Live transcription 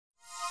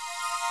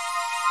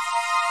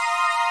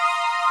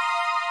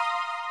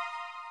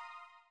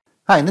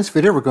Hi, in this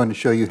video we're going to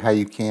show you how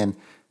you can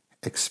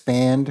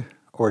expand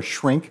or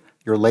shrink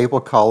your label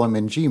column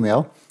in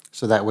Gmail.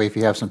 So that way if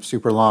you have some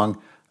super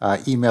long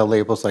email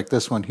labels like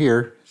this one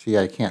here, see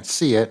I can't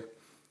see it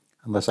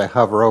unless I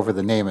hover over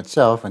the name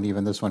itself, and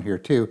even this one here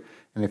too.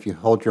 And if you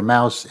hold your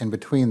mouse in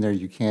between there,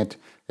 you can't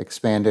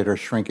expand it or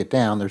shrink it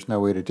down. There's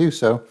no way to do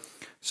so.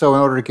 So in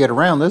order to get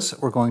around this,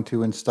 we're going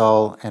to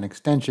install an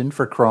extension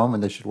for Chrome,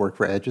 and this should work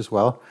for Edge as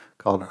well,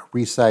 called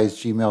Resize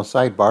Gmail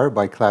Sidebar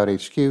by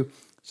CloudHQ.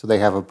 So they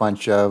have a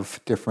bunch of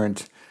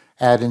different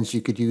add-ins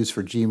you could use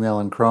for Gmail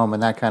and Chrome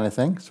and that kind of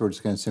thing. So we're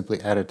just going to simply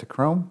add it to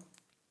Chrome.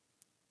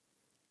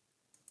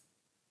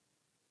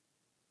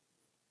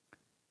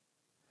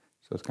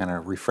 So let's kind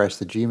of refresh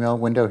the Gmail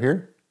window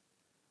here.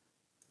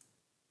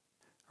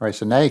 All right,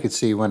 so now you can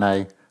see when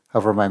I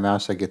hover my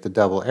mouse, I get the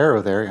double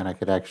arrow there, and I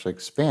could actually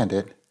expand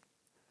it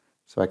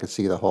so I could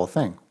see the whole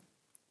thing.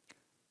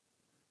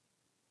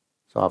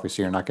 So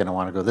obviously you're not going to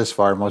want to go this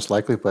far most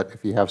likely, but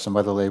if you have some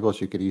other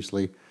labels, you could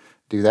easily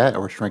do that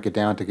or shrink it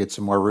down to get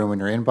some more room in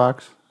your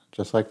inbox,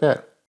 just like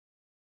that.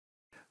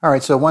 All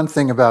right, so one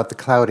thing about the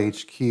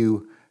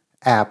CloudHQ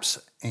apps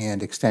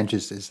and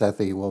extensions is that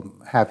they will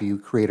have you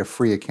create a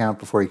free account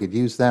before you could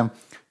use them.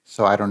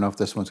 So I don't know if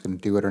this one's going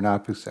to do it or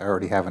not because I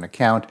already have an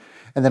account.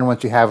 And then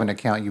once you have an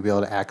account, you'll be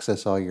able to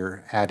access all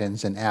your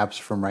add-ins and apps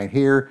from right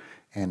here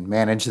and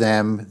manage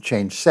them,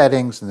 change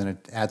settings, and then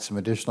add some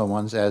additional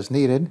ones as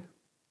needed.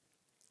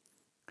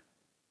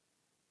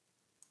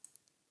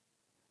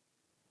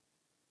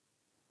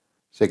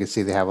 So you can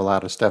see they have a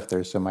lot of stuff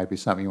there, so it might be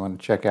something you want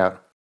to check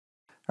out.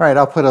 All right,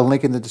 I'll put a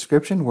link in the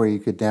description where you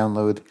could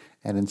download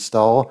and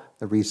install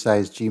the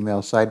Resize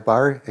Gmail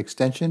Sidebar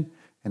extension.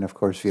 And of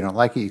course, if you don't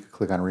like it, you could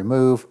click on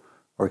Remove,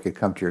 or you could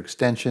come to your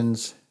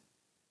extensions,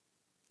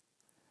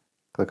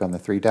 click on the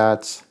three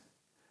dots,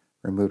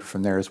 remove it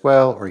from there as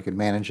well, or you could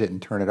manage it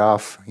and turn it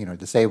off,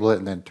 disable it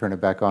and then turn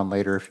it back on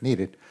later if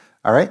needed.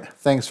 All right,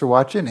 thanks for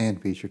watching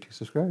and be sure to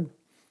subscribe.